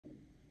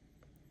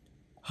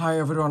Hi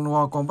everyone,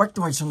 welcome back to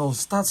my channel.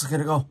 Start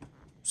again go.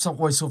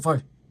 Subway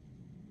Survey.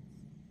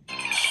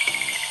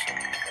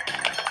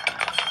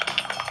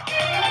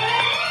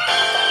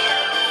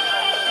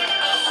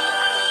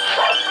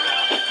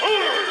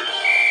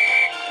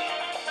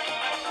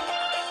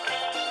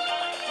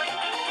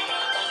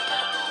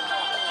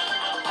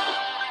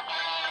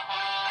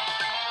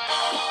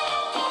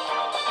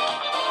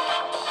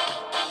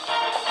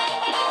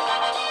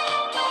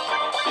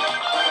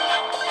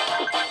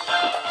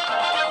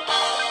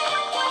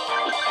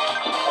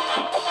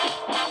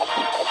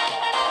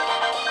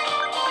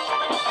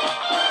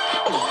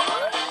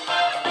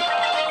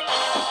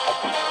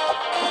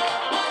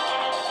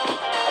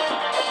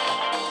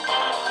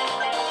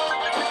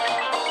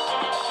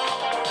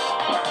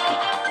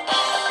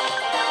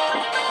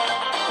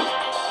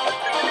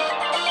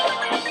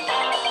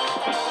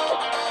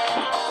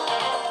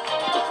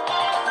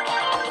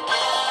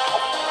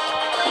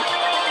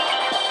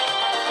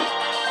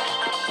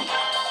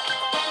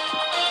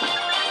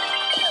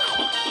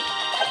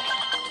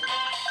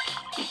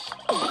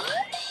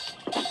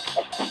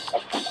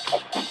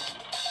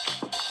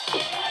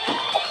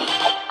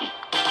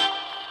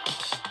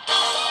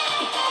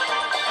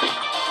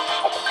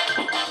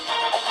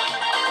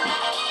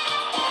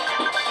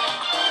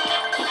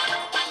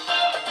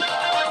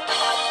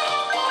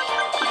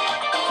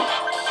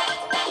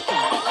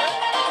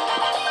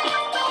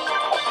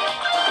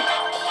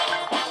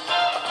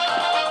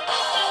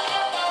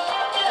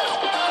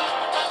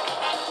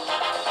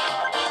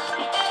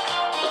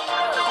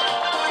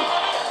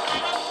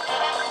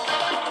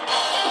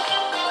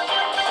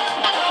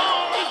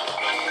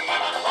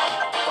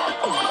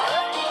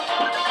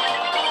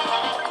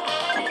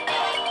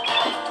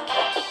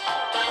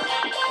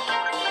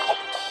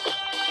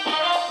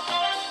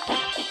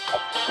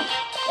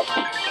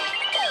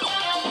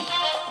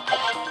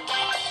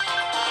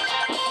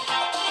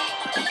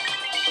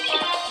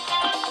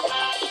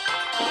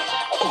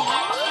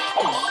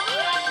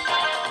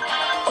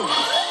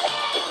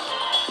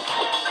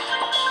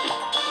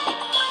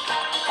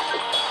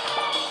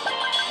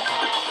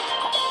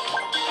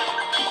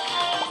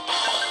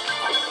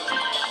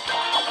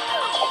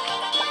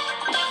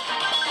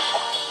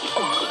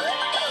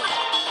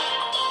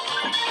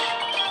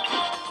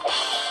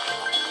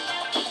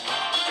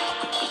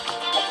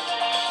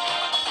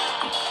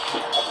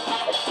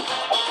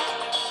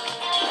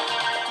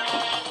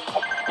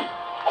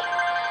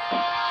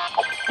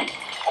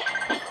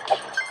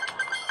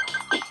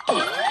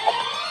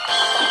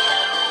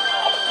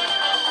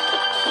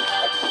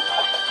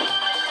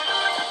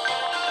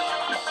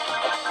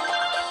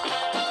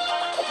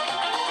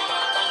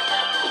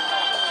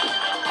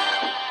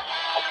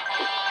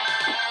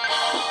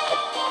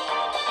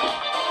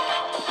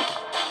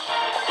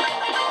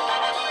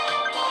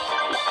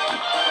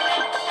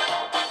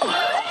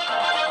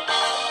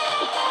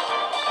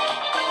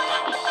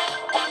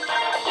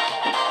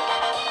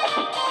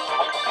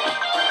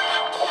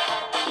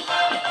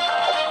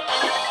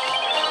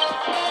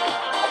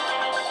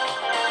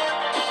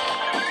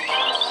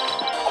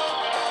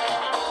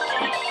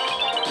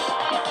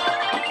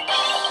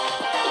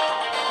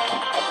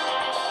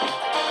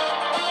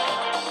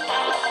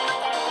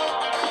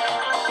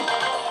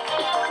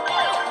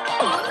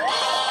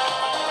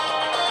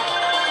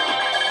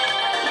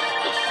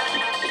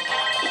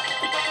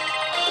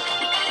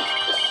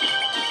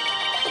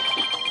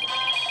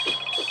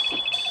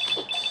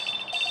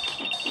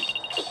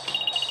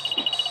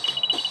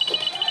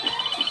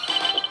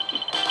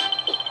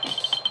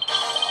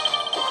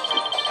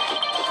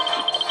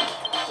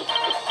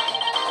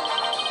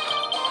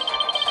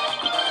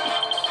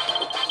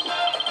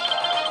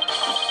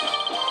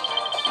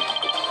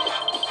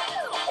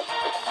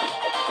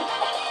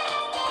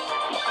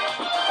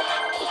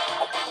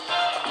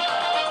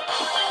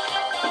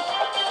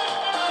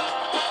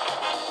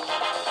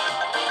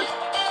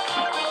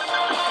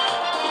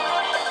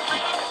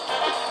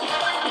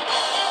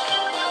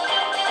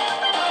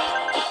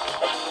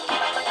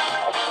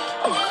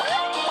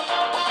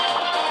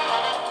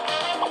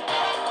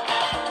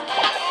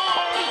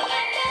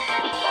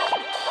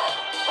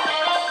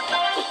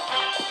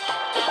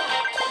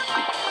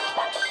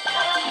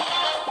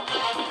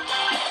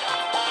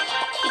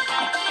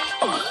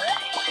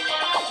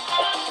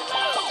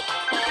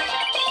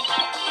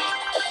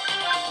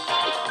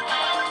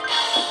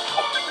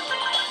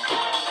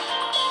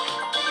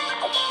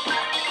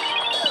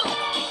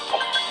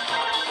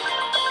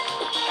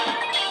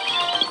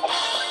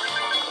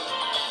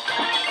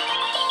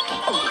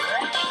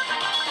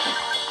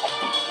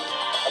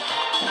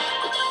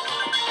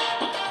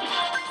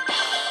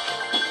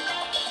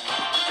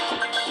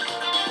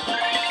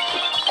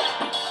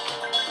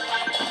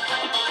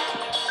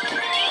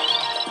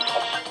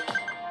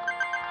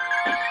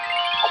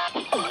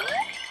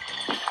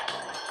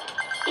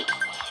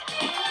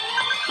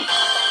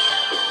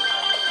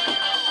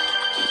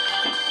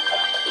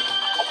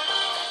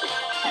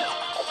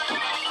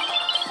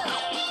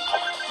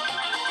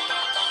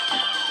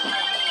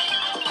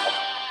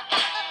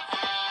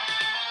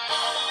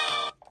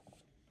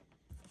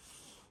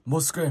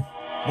 Moskva,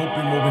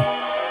 mobil.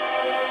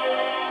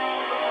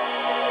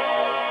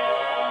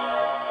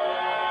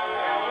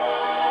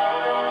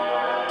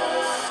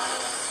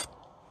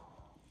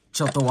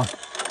 Chatoa.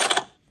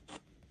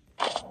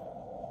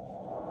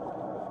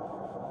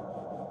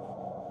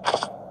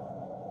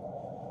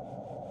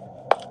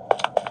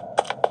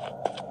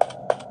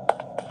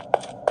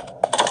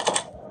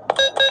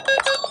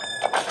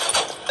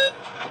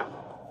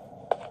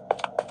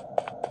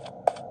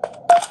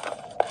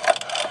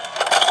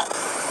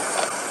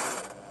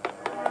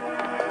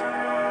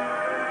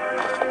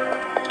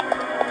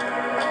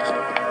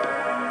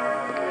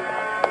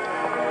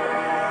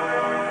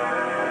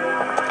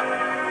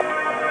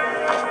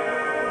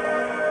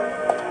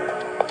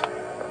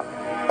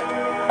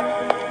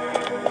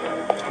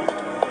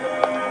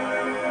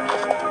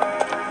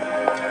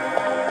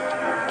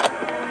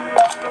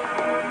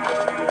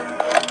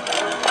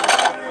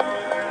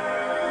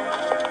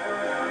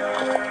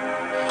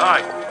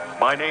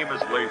 My name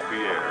is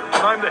Pierre,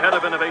 and I'm the head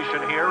of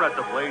innovation here at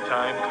the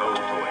Playtime Co.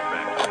 Toy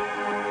Factory.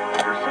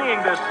 If you're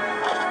seeing this,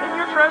 then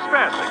you're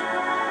trespassing.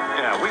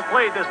 Yeah, we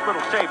played this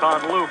little tape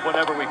on loop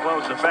whenever we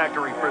close the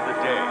factory for the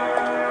day.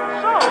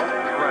 So,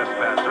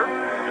 trespasser,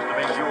 just to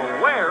make you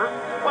aware,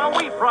 while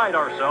we pride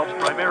ourselves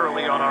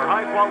primarily on our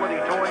high-quality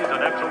toys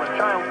and excellent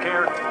child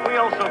care, we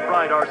also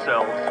pride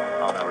ourselves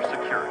on our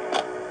security.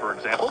 For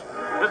example,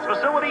 this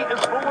facility is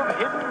full of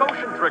hidden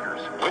motion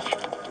triggers, which,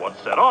 once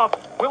set off,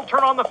 will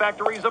turn on the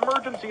factory's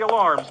emergency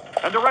alarms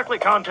and directly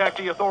contact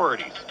the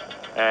authorities.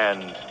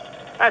 And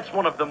that's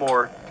one of the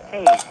more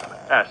tame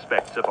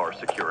aspects of our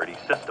security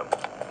system.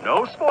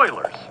 No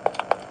spoilers.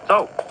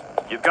 So,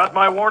 you've got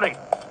my warning.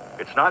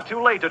 It's not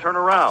too late to turn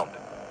around.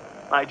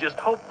 I just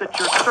hope that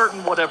you're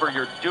certain whatever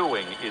you're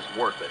doing is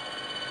worth it.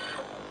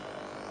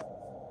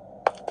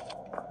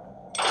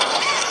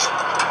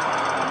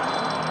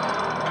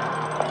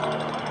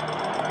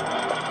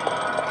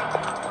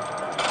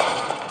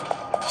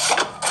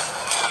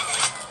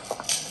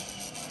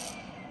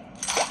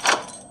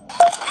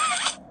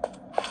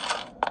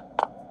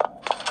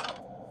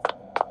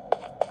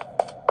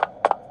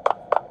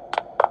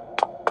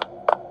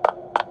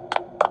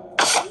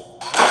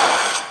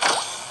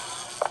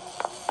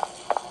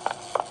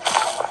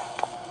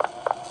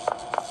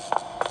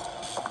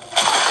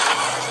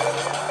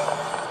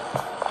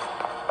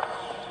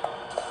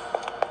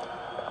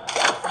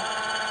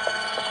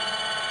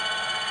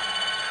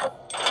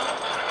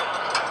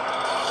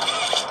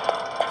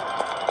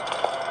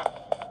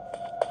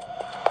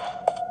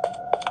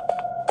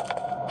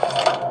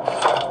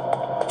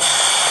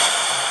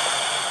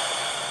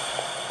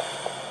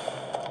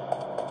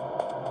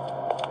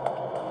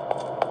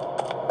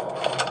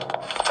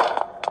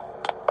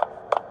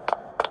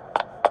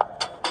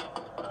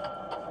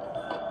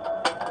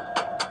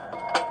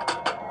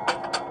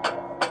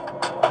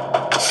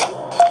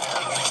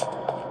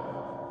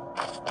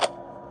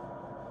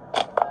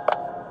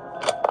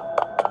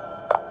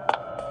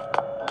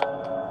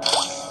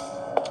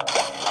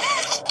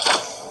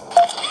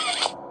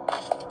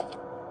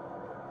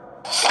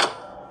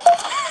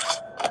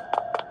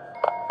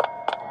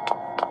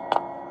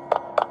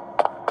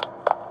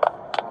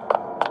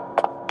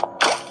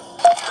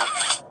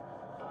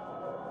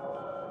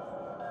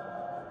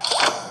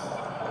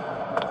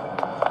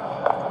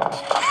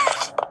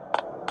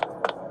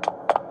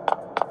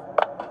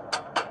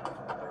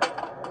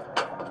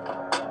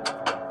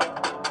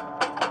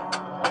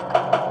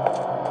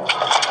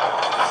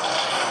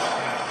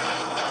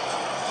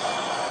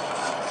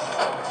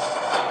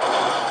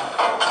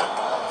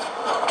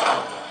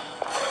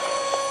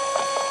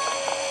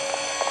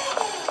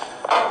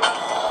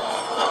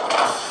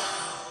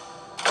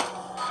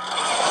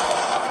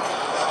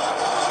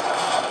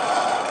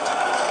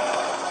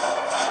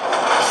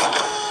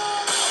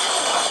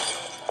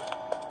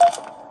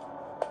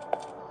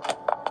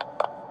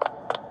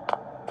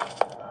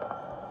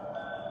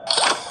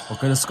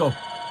 Okay, let's go.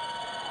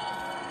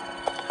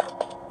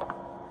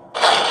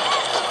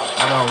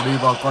 Bắt đầu đi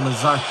vào con đường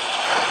dài.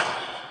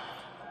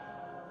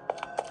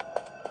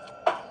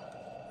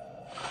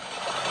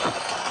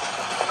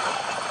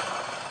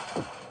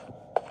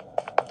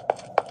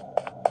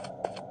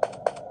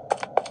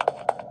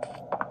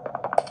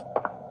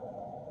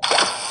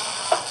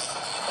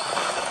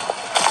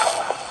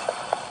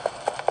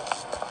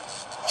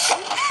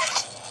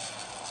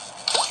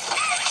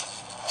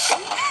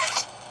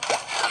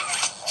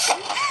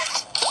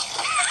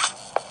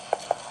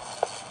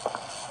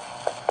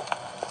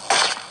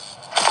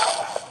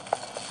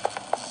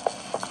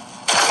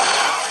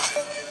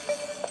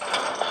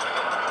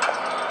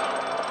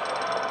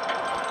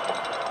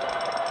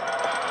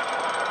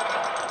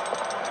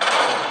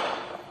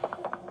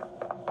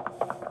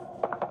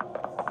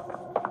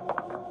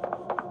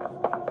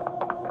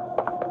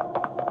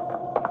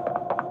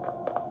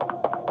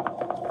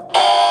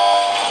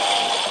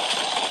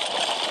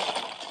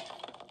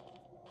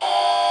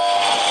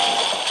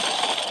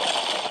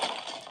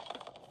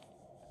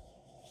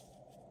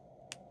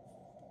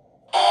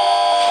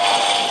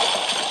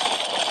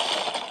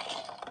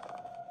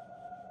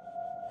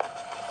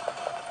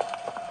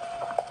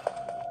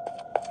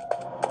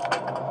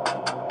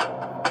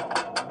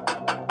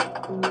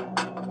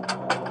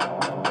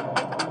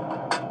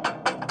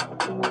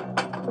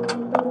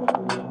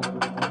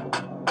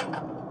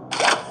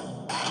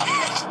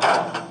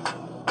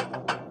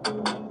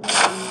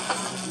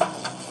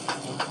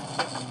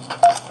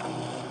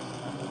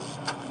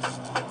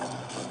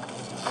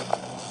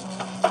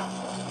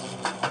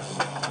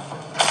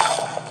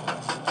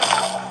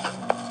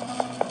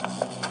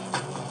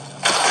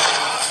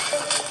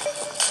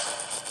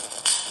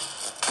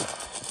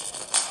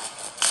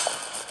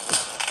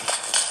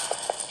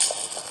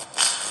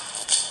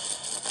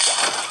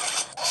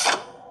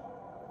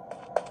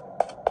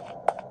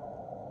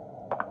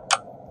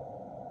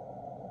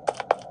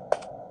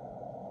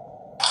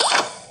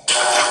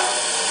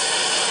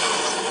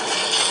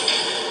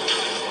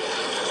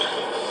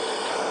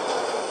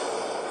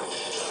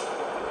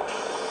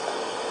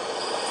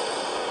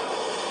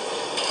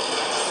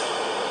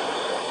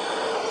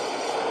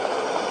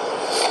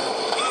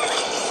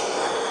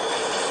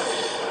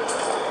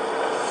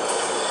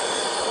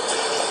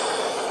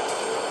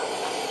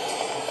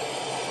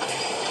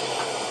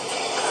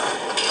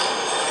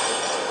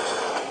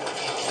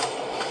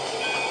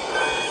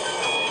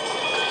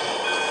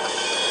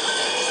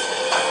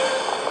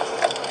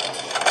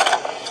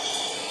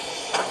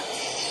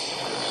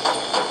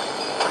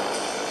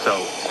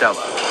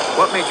 Stella,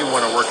 what made you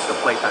want to work at the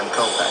Playtime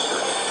Co.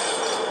 factory?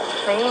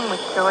 Playing with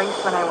toys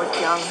when I was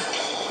young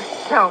was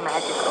so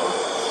magical.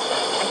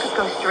 I could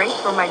go straight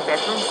from my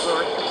bedroom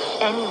floor to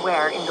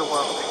anywhere in the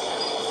world.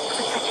 It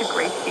was such a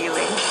great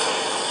feeling.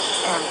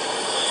 And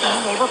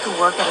being able to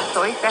work at a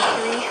toy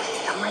factory,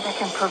 somewhere that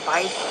can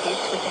provide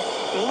kids with that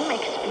same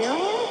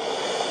experience,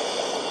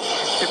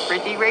 it's a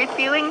pretty great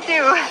feeling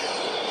too.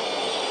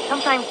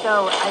 Sometimes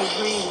though, I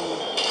really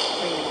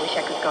wish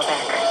I could go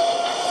back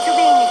to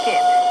being a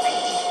kid.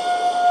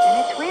 And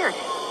it's weird,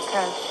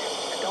 because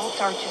adults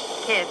are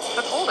just kids,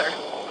 but older.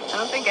 I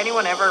don't think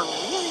anyone ever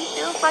really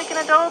feels like an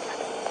adult.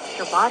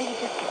 Your body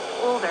just gets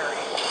older,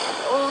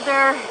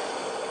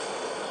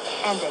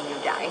 and then you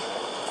die.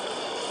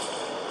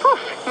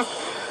 Poof!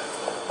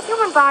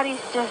 Human bodies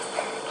just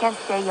can't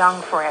stay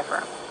young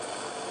forever.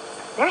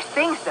 There's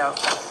things, though,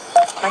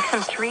 like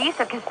some trees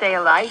that can stay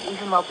alive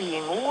even while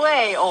being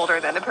way older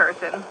than a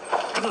person.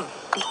 I mean,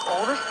 the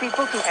oldest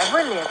people to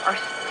ever live are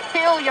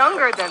still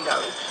younger than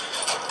those.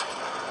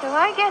 So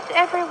I guess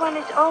everyone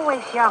is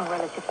always young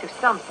relative to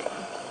something.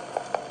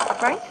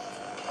 Right?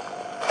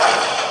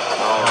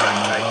 All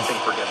right, I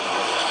think we're getting old.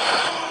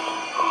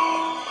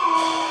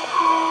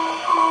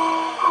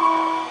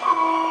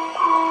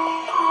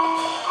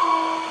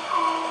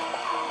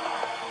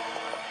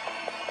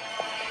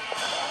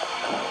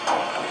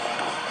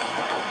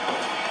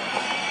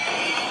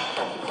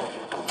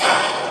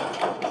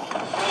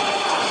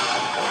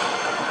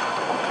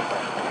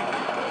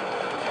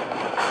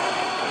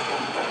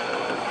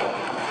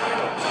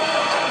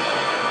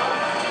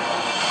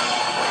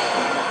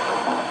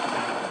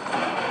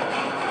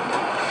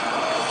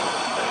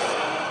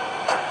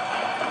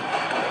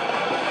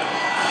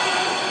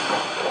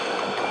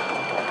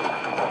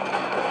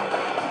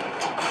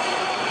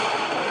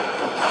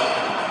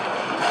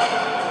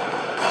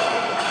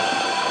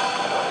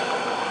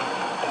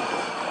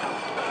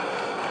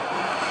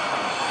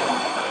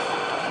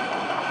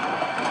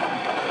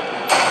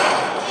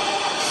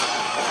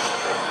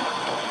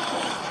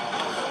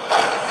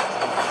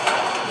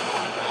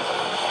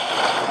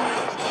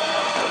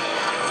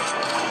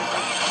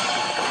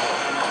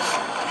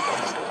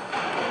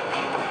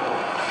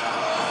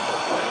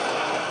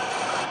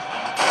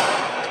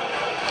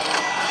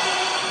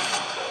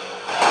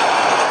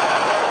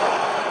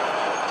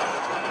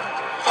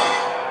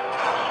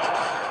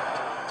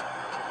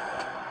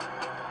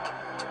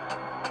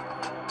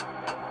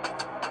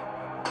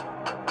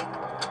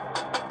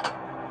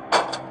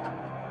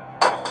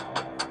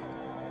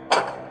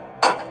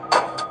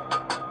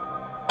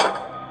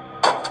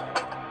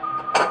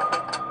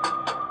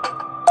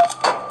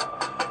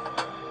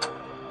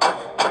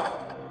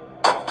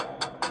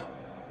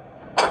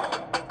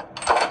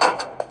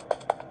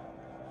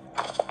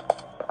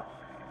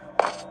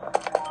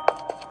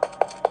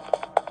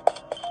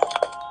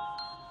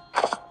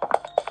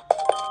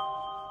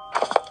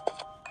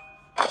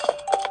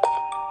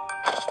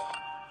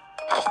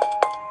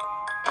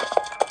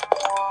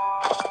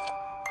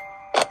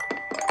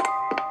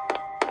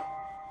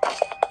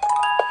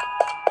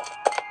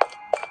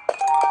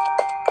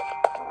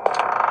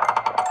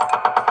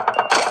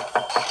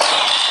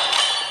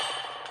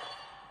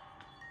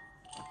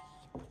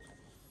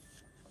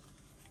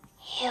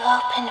 You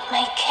opened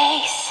my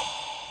case.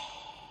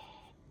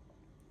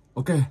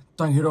 Okay,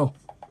 thank you.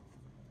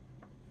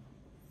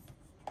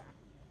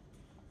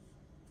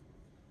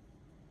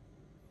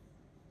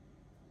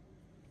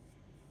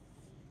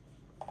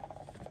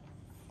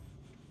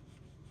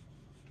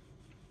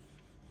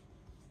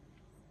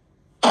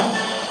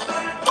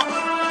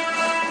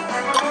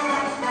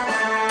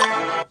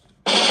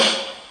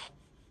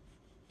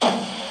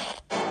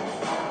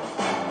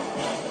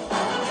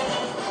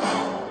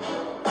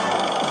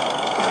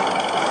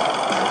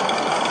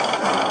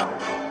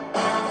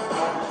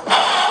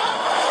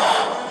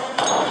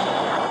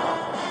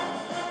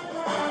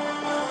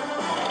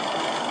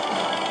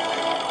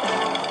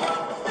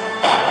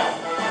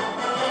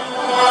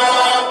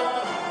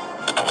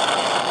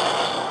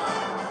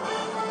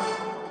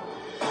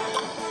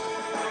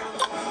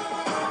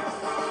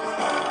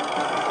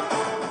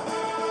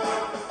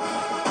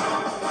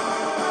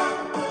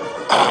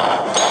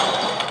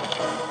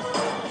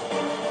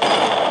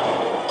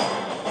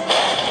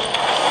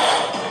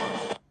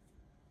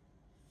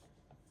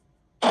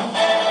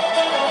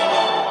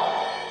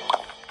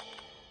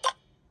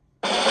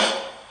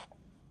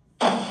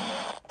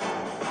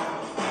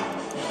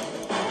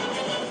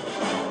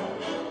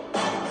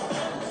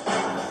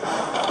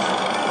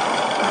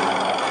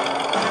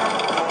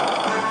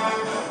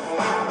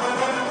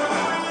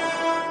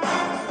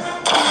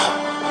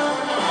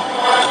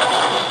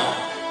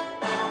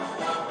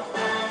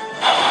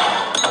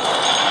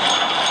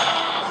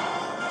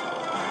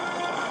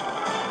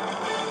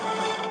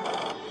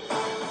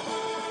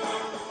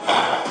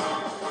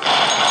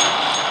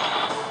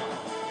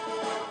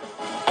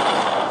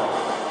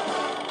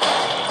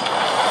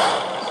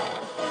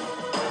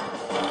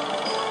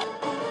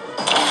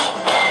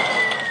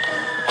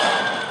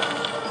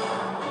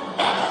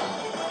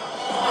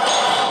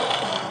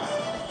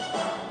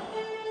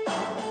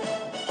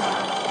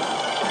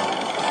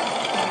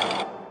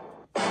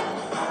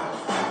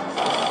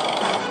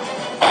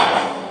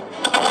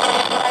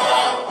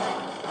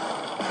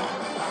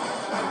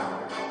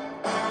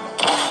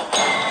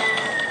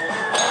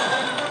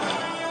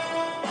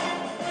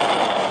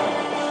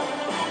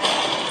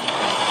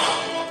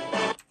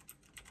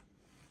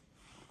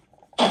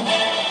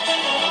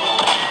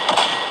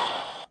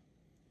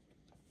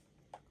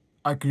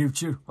 I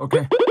greet you,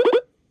 okay?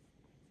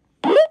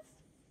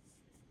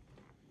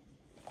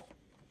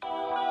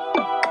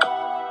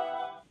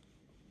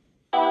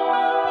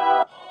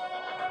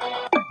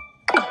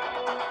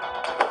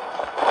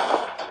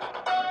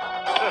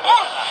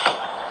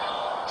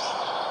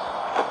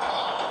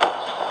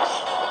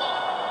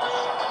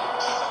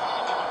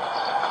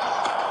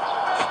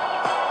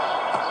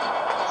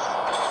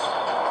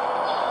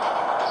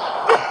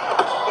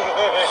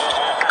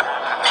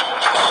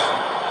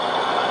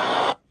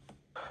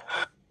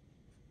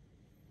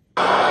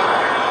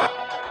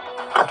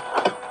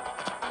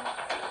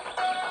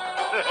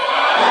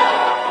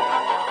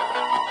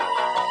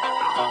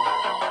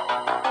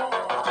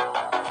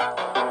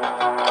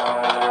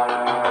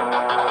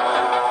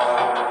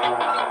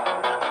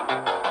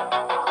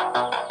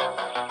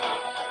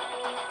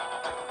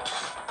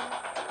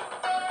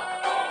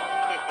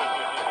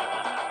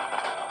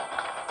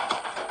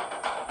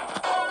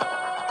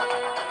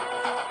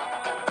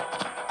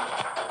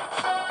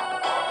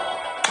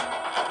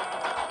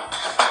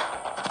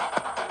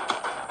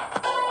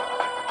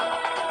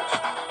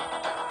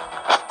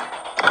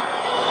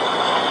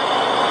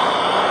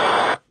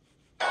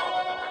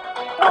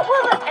 What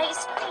will the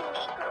ice cream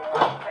maker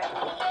want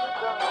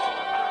from me?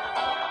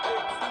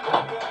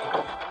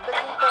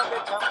 Looking for the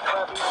jump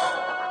Bobby.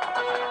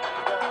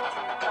 Going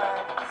to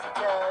find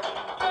study.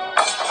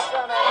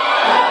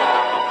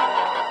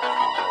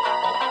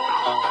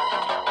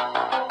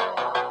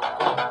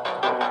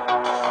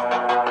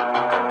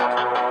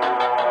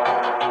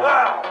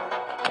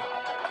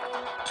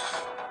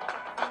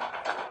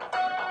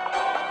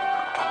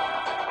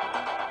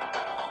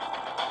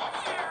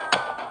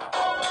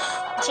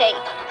 Jay,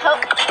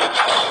 help.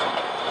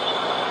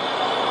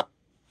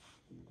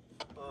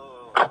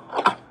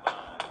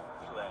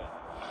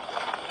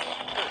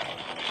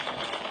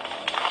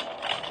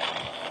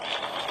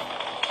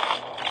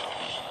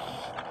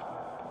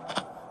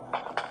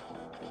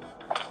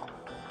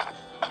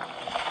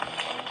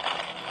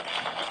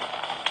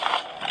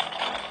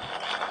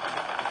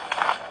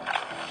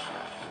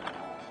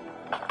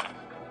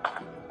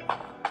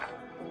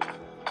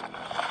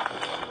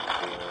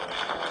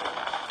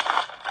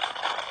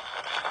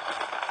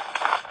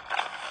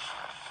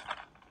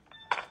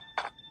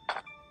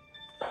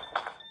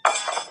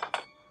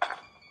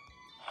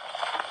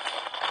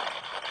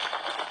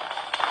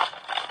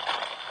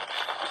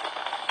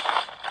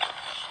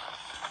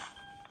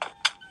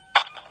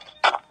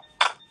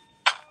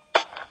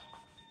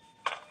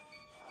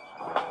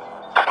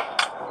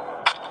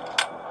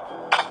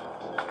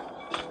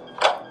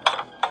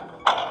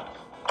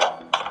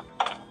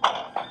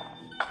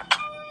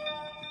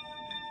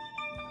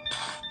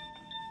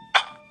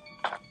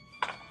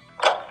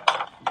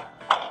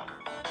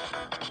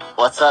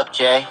 What's up,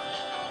 Jay?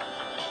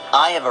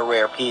 I have a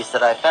rare piece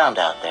that I found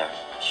out there.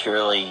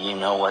 Surely you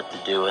know what to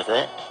do with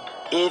it.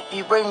 If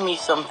you bring me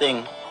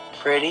something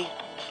pretty,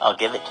 I'll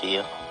give it to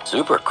you.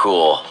 Super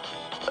cool.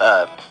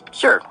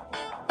 Sure.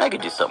 I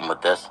could do something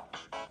with this.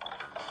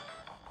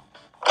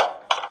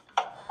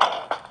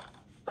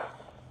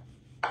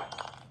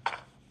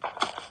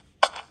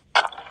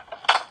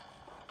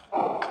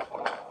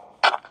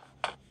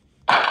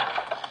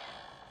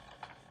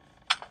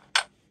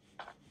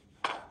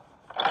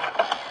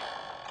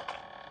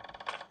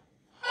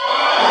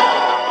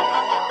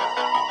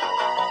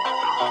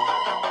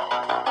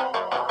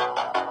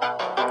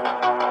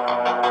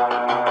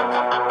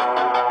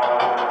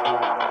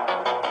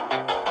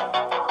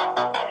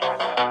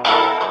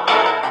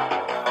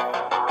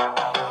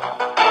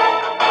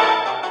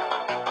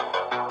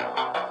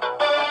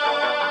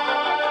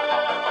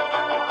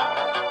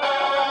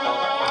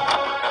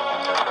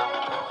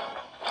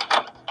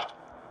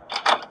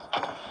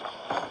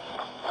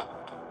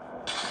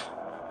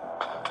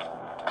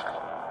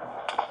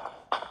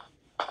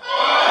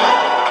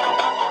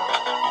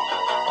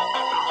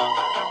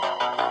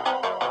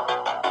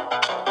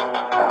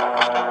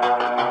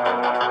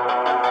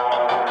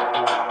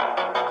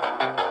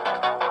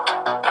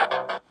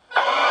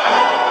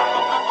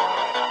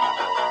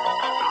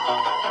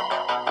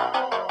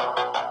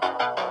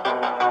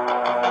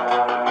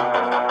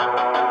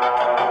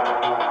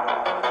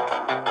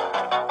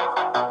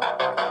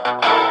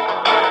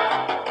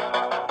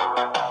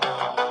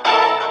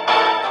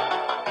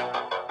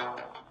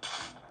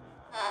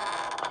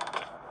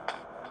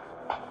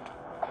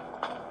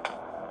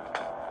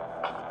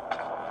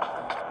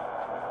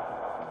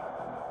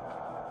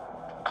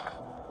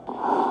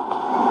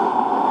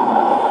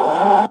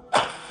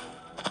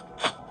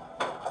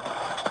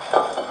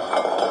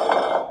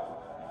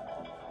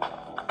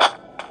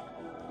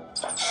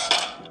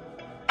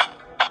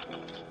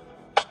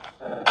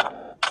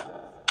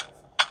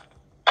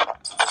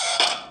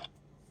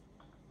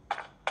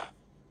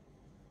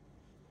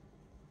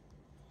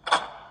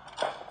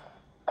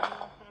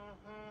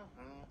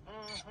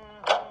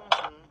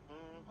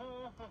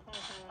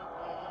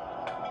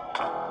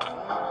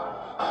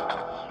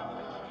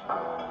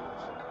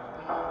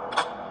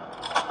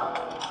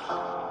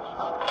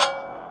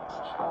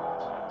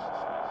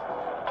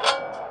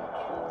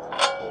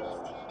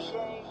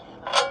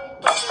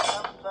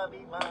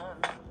 fluffy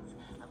ones.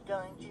 I'm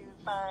going to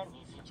find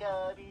me some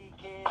chubby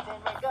kids,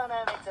 and we're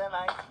gonna make some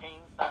ice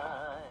cream fun.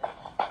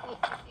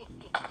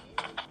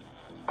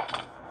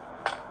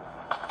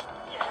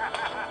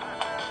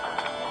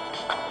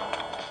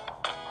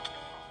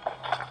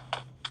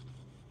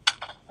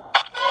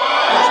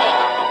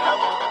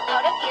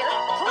 Out of here,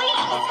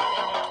 please!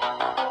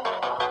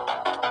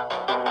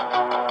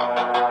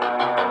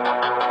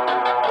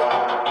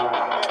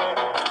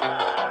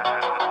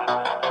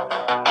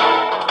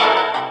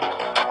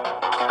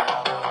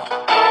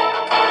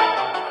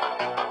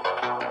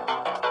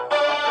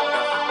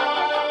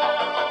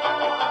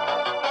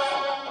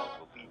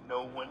 Will be no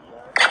one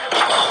left.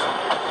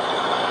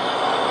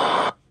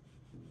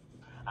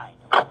 I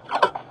know.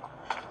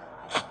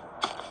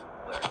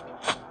 Where?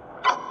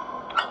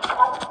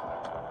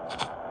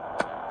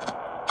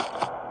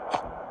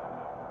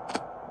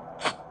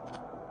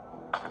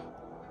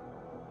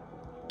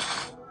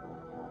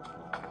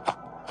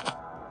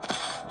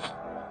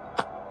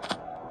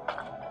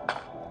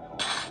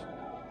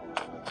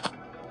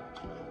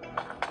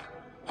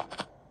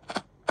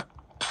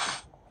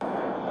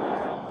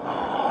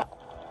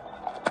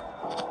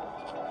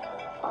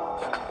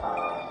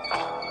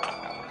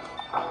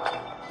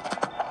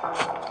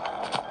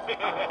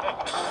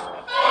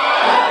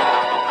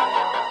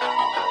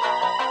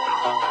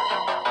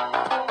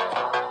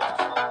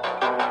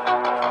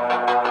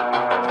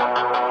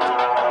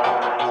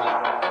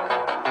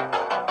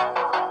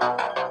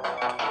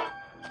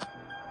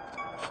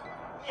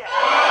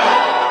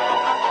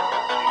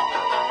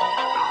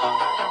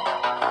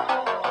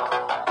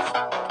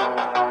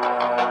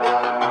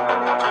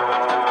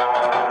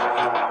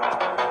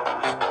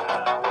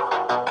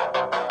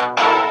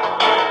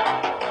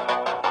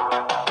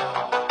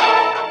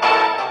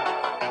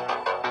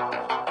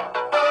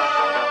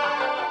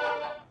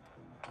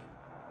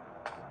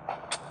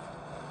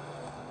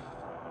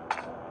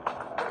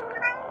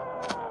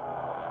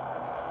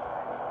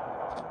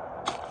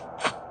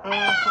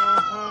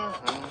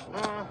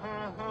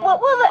 What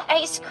will the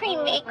ice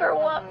cream maker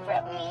want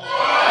from me?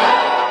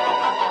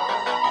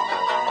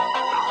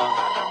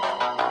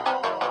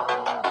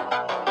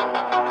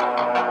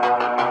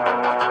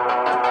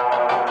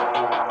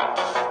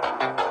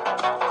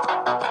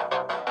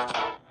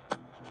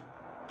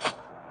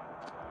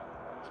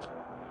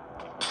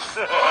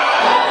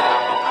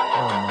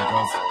 Oh my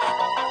god.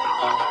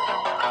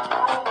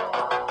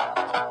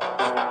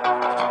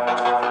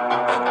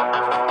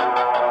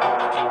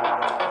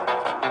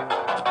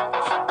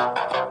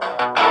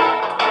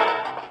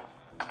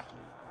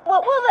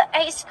 What will the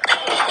ice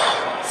cream...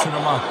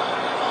 Cinema.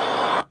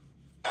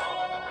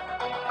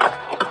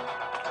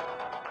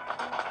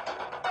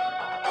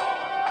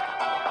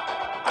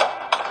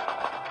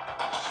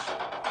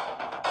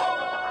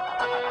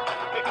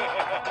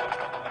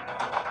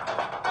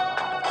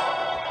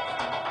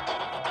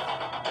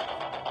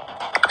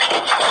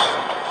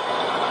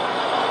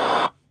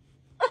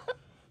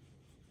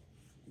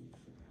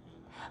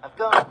 I'm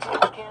going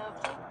to kill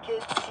some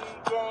kids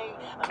today.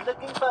 I'm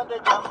looking for the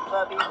jump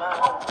fluffy ones.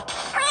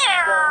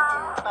 I'm going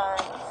to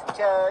find me some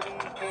chubby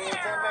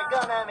kids, and we're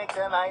gonna make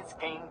some ice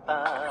cream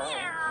fun.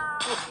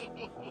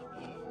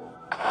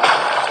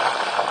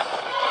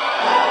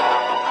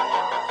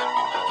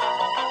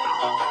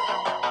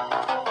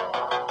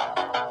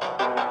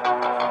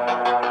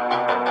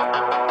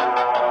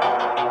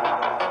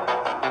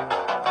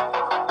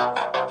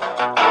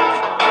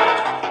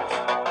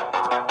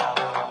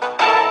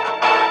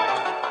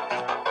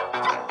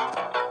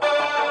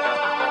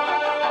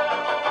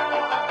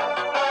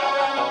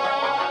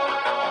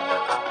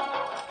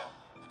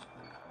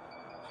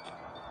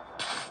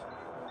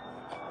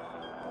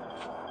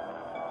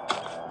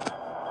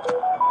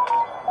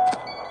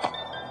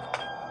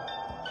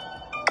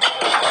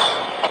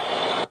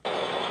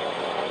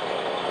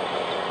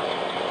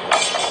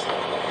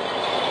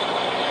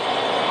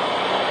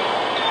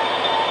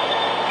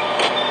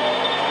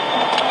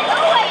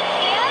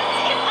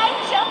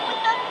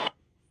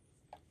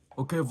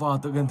 Ok, và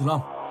tựa game thứ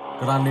 5,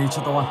 Granny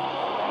Chatawa.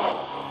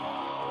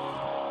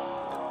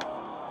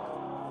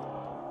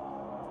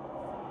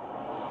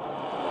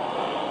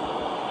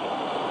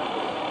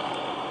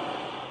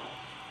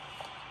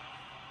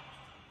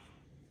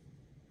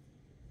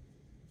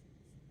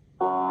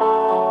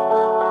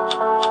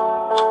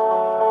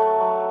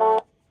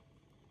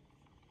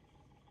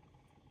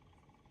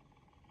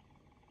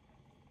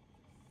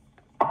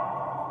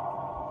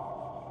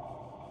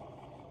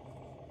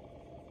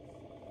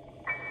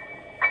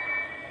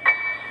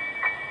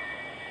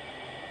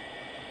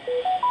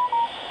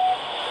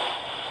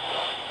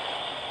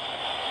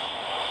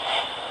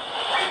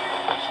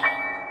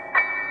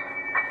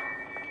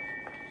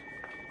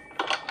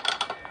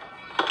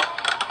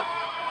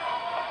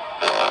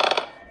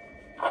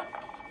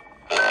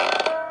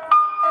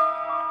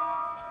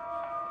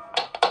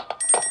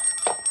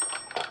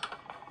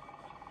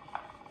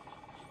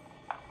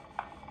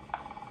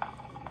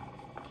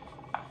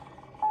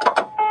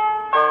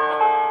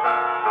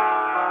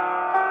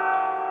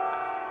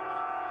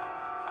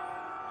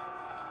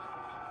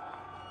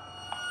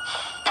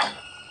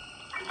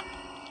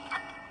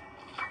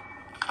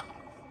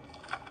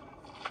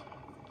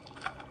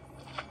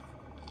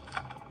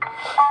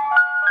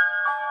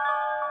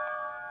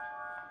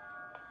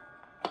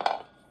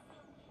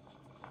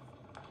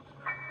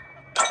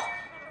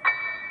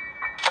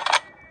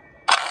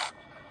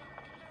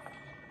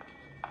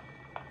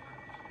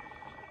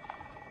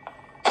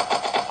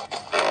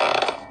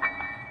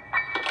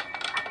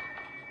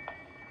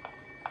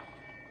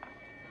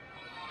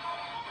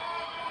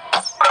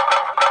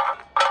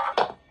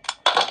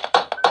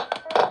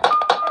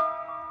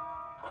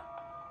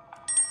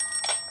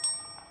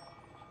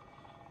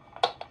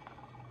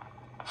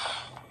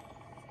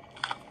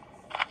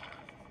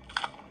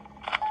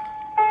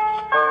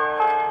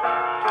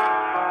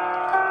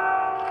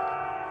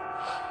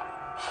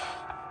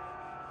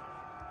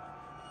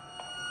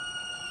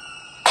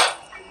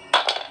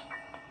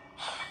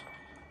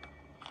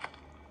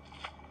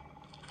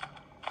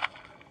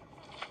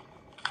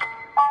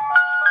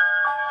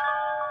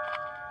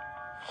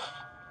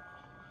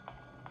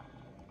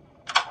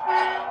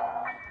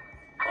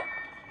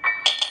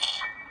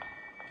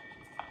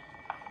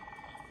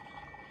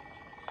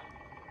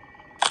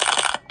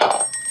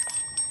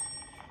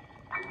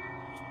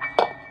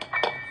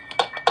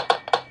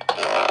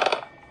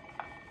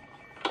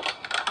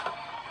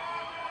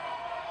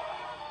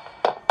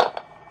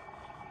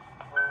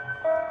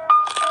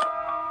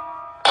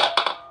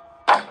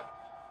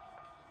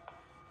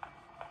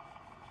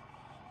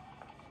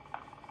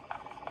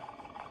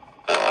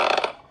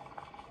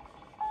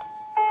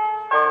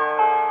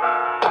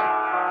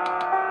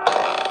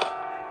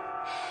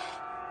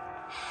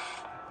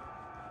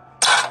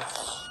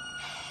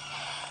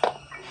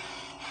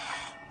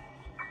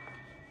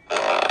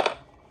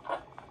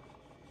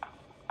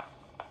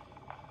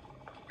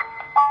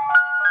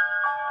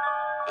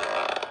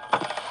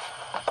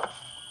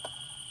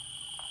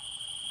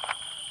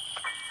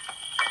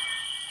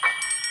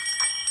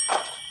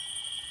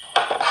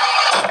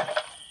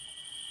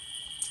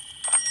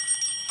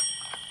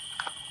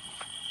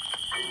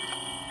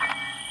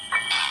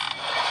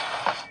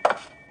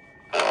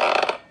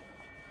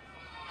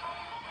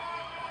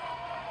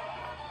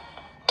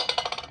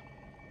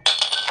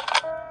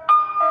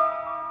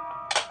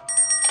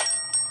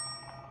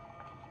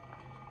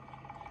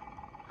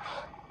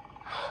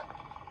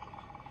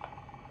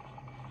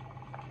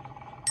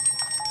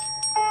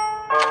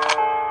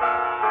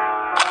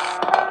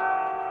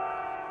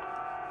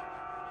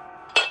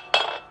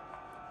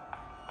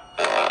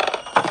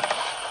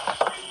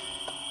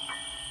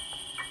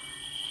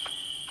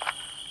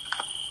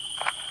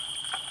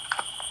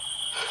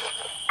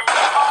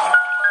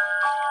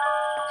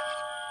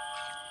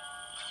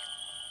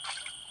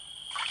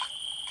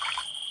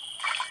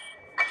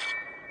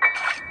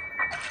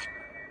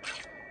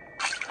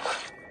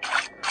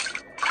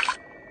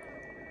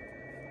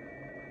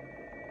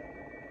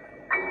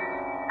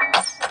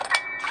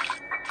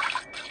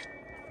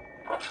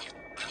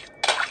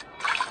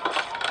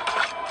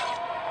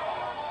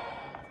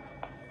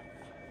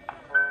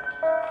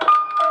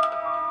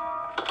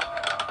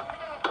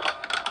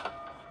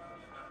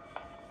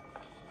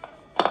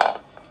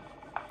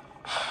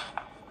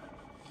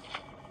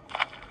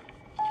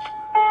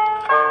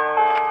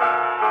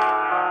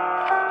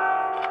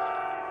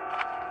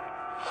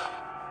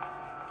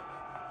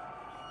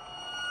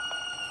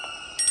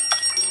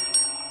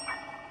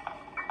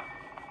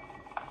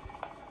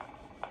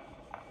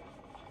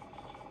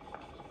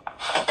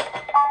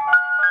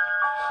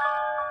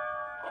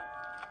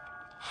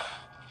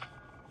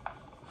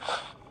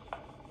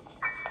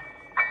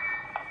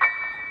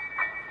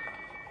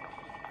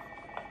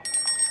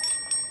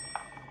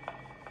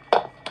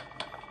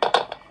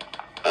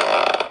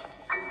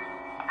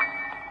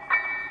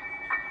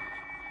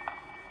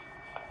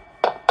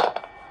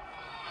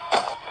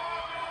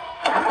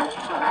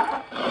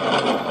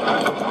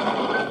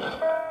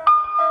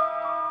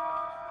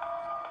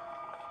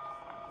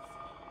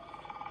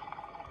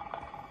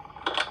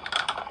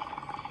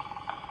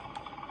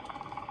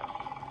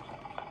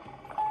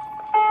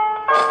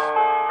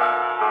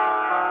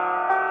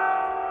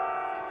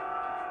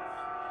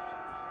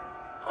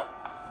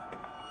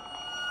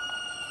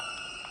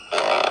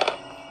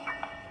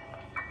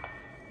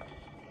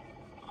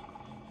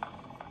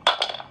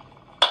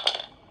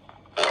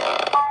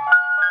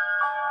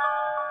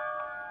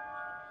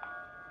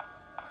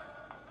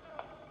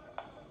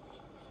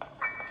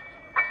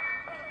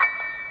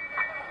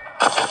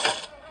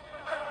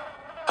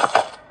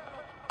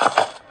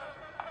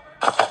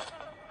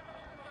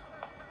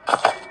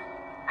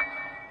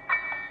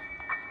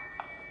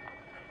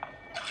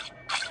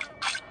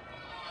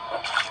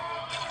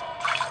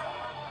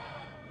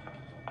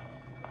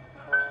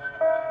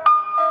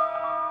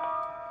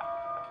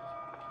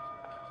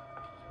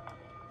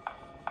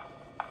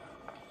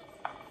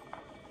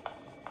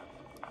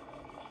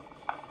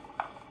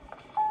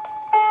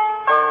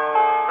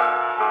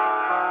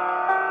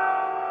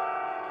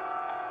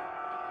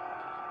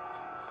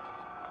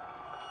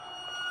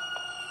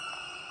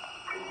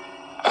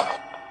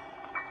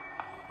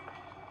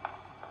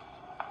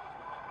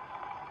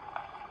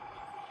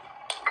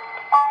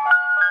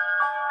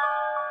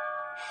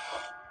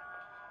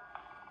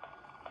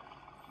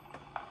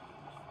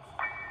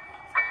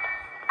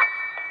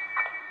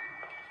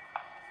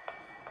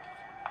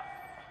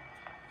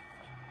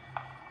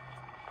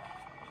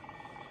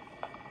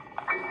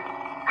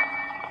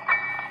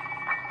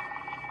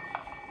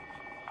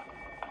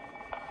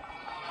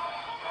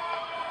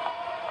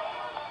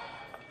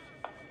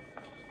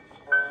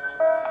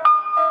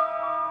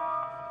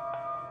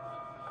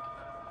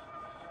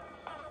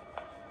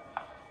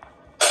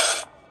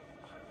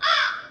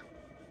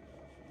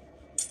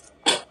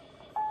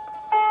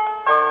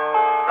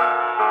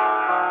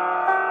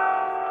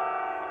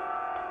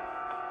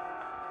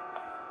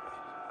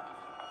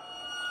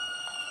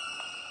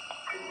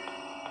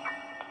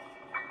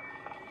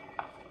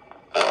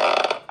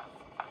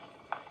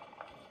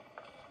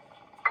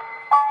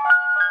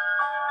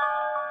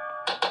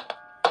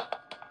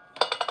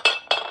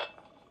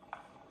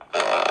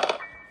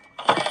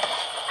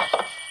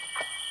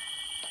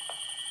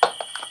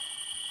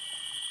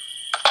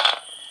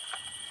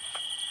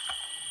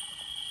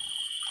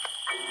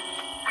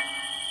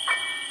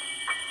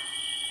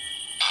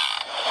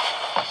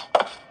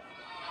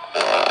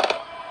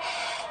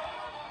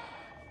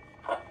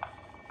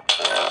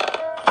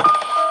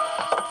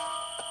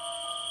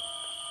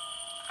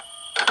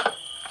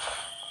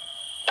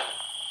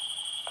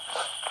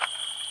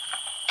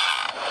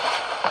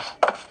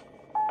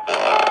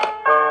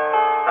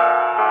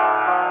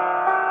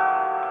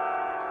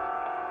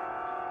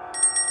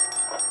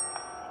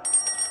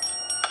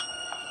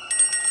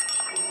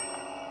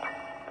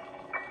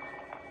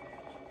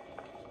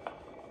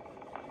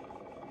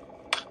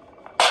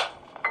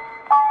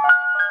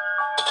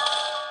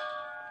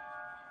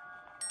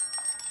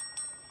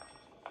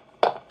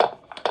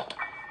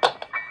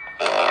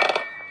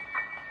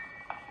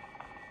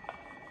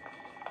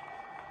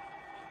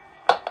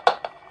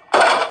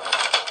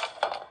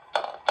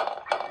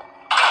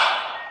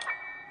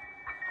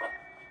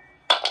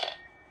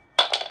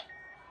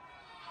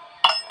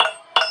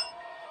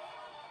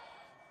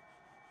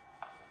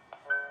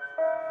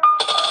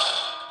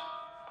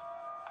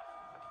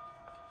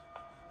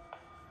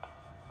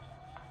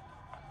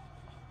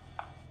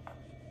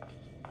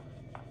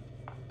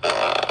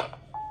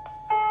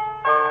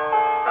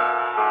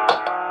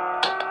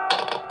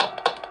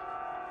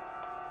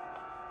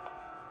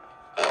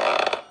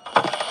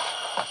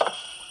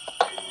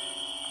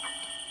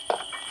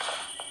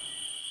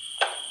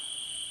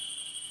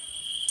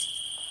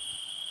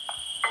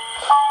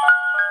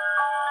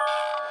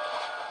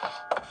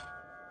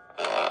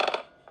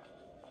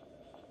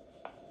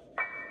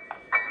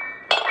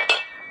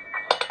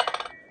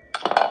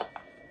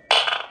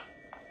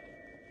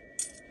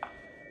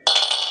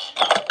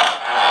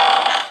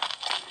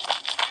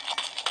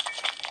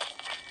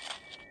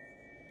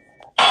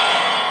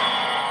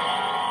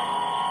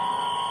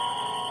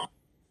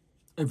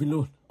 David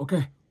luôn. Ok.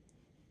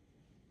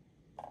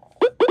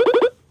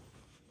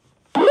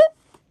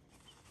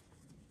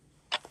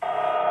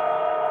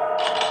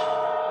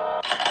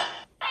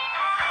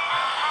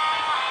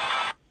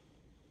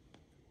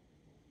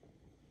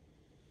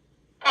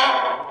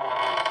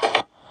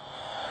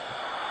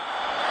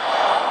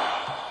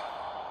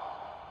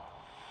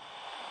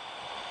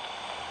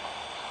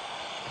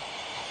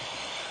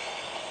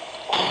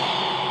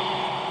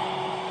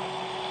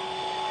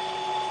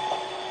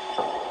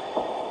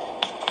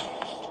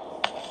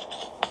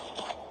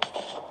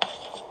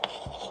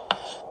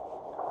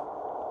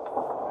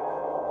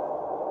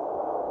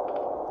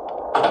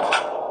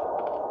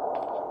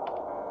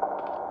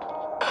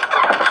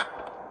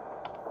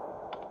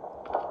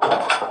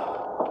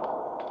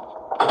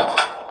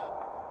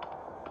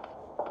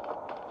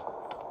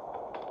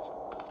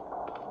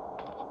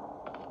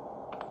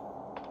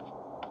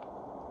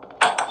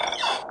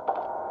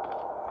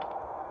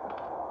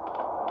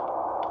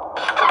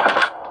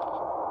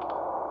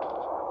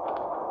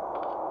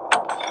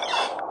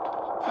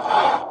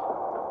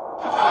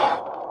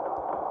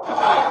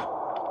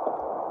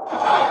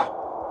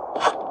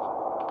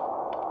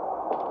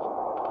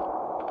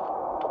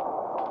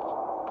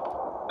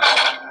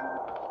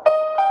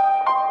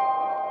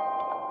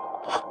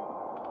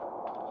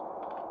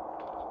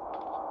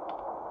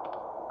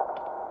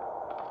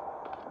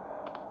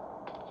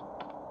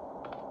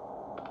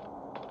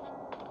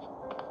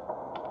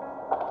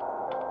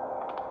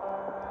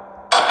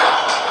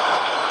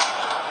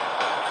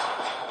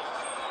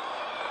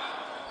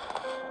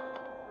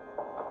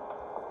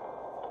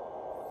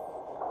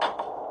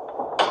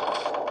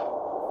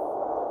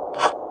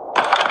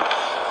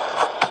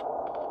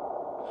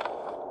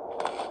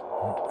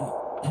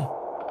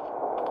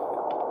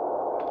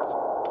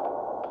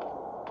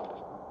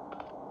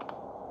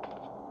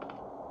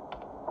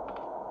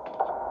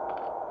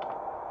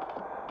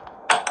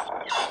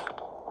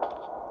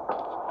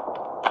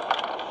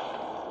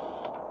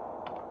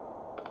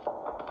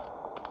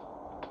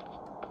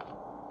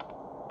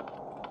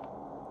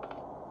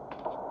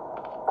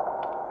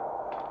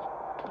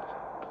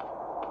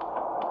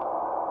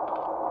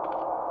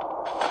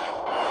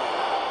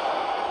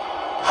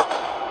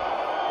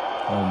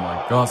 Oh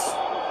my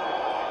gosh.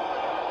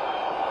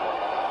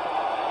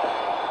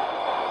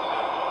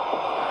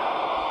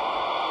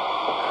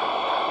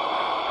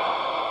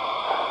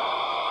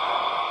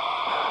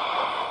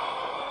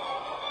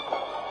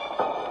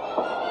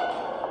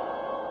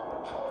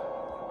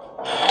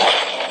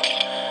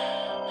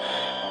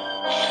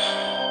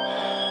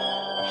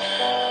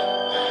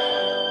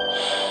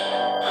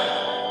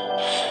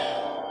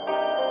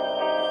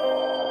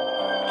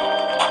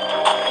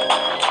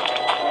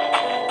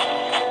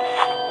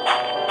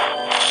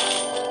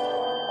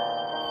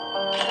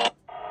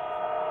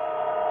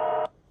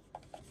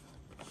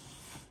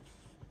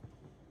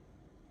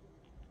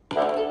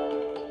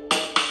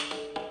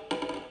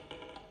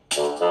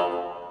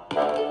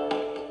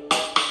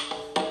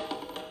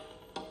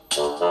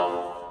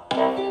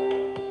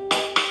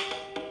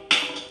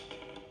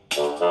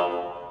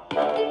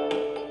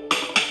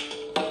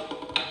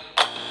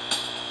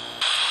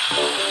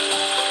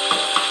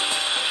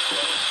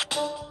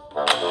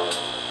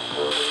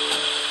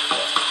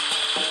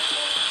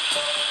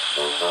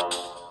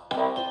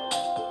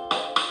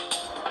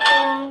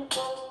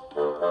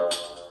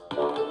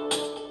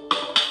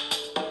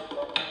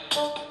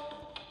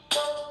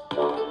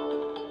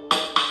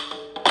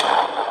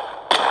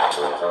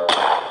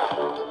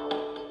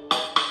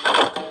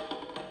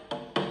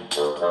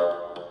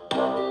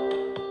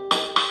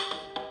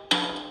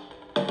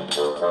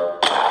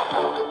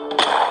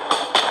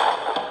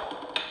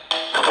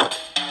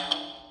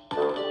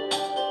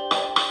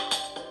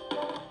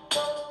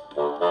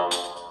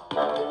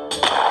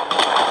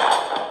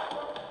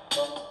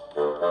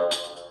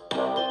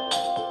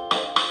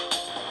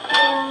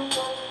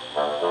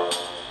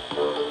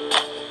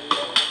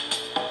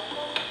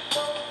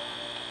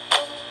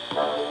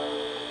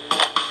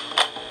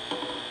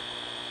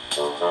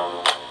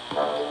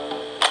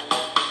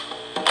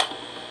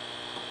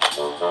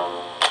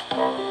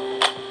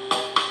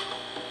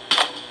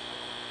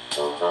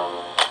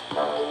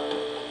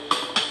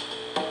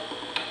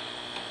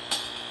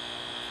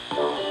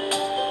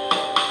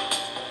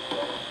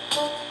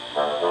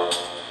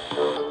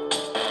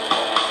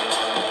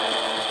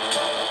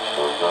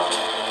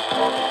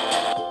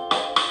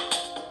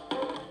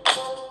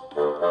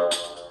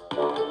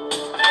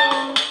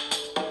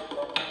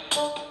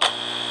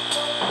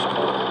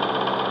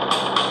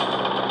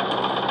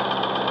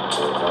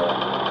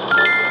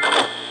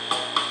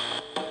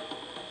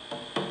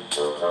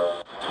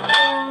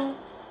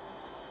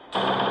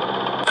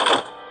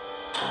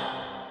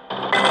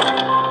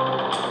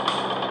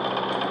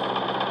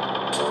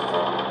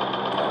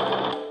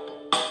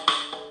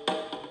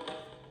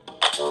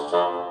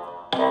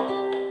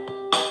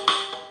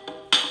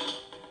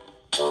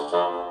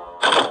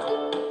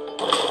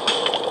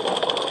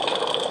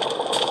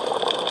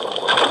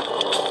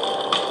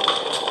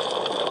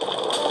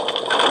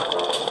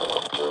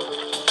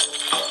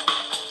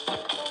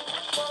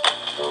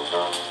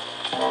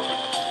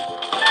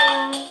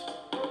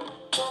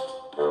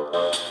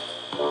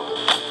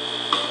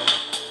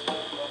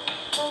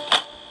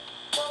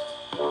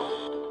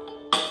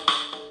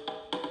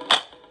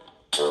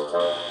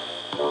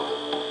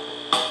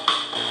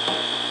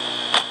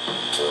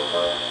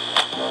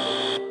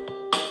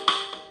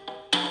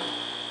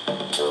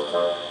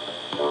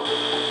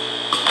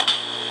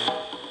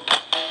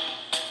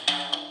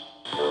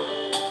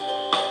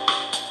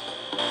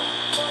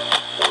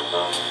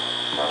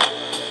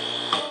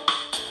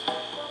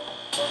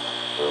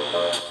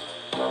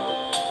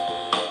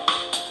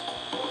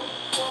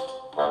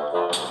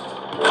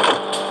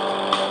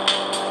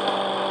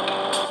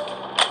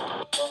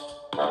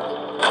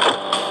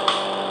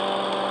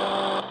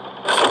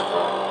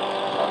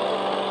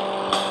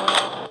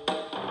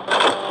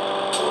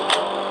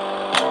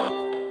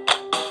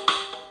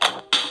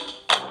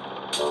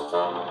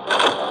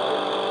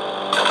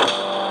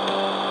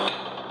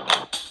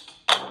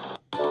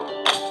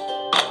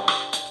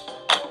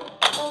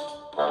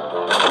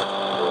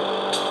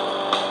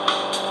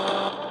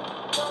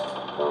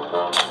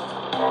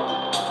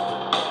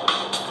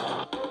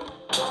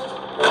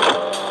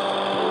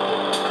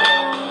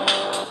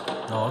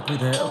 Đó, cứ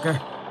thế, ok.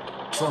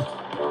 Rồi.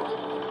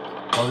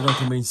 Và bây giờ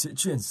thì mình sẽ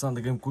chuyển sang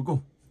cái game cuối cùng.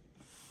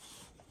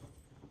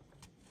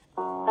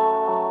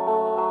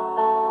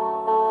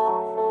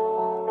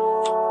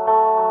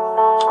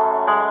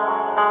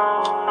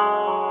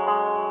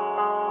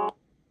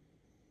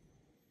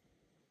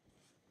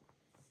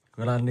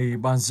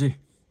 Bandi.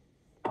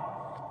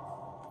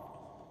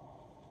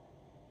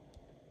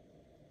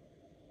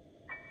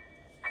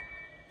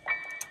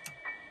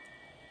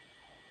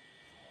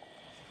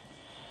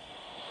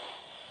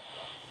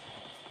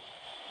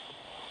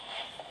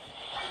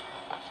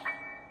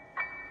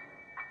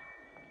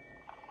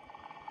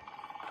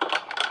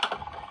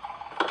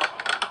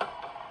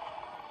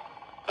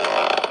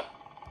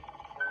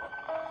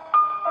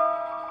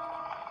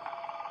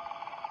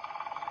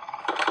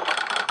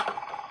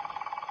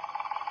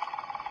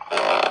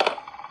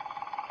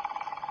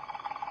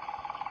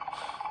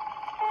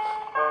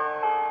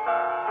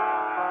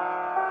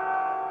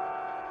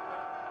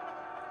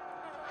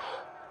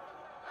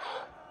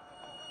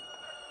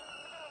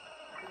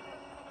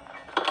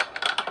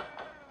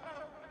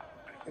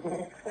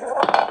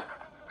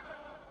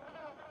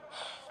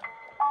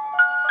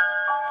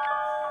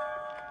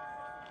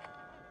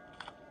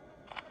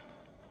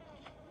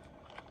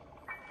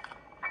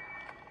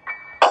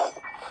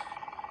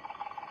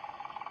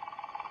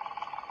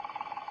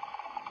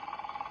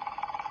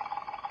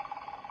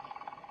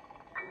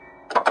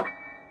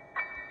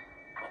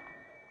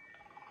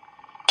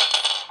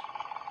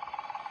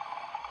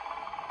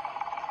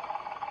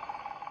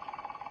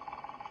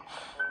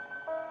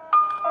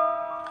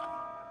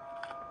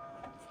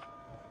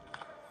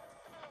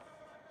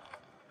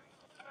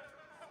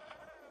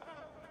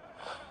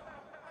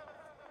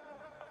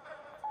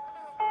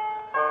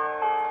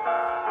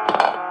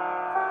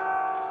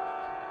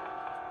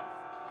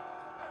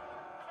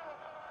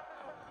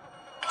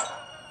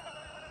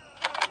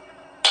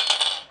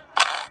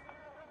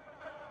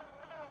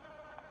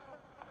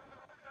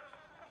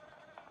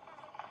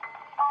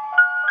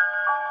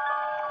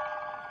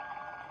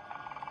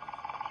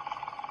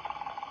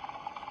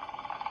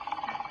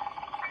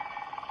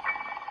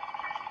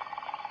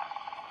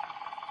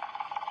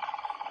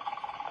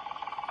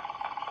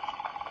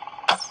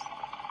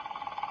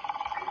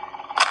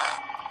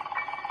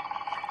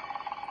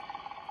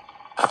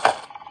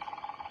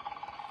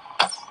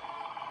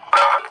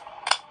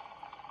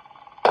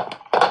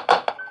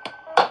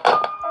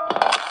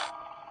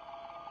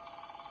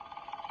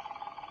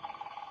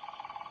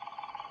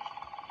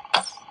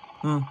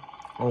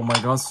 Oh my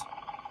god.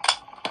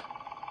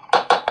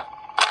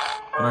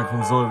 Cái này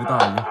không rơi với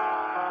tải nhỉ.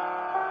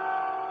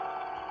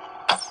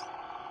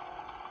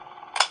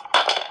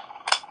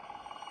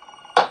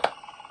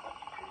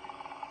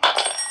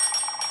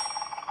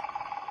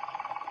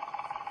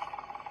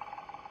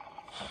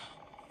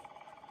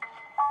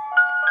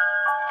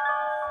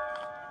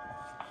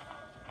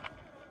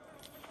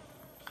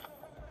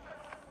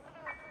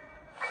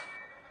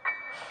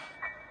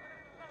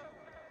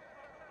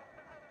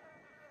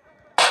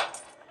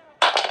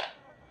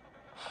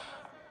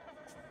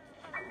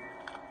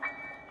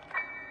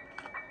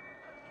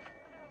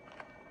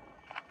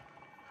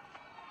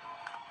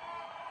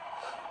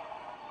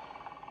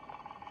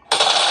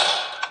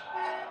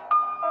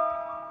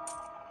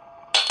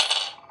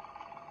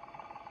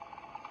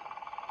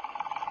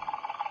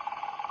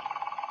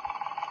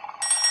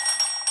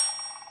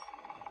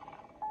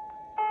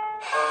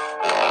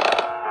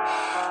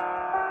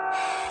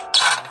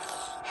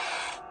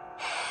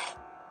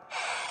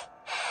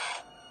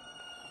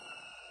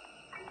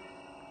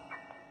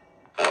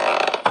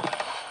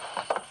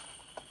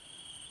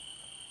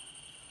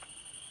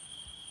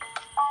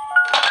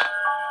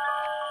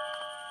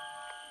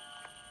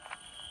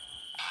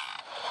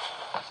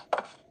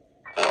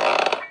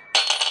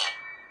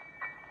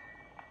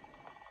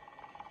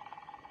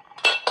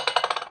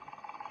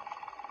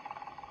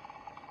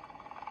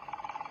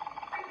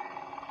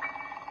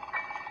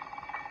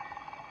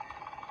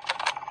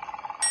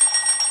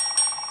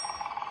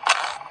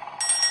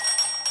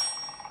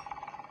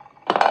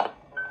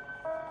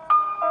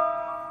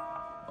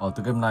 Ở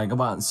từ game này các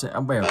bạn sẽ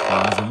bẻ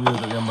khóa giống như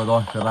từ game vừa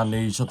rồi,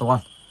 Granny Chapter 1.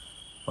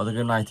 Và từ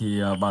game này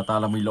thì bà ta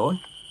là bị lỗi,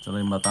 cho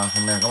nên bà ta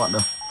không nghe các bạn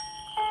đâu.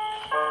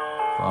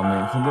 Và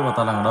mình không biết bà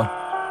ta đang ở đâu.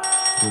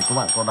 Dù các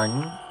bạn có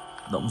đánh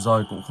động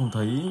rời cũng không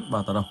thấy bà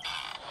ta đâu.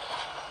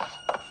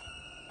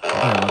 Có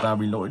thể bà ta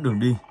bị lỗi đường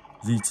đi,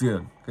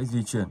 cách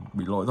di chuyển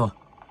bị lỗi rồi.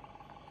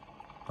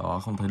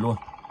 Đó, không thấy luôn.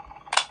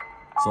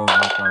 Rồi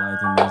và quả này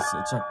thì mình sẽ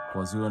check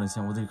quả dưa này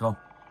xem có gì không.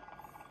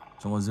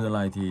 Trong quả dưa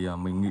này thì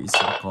mình nghĩ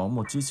sẽ có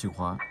một chiếc chìa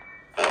khóa.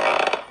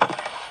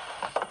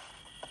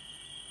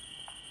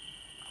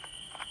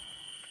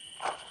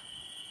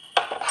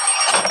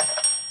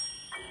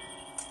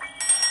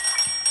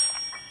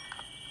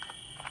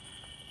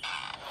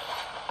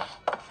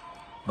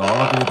 Đó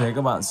là như thế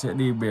các bạn sẽ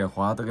đi bẻ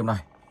khóa tựa game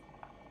này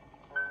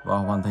và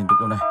hoàn thành tựa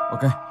game này.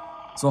 Ok.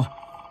 Rồi.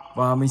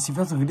 Và mình xin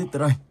phép dừng clip tới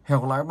đây.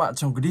 Hẹn gặp lại các bạn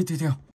trong clip tiếp theo.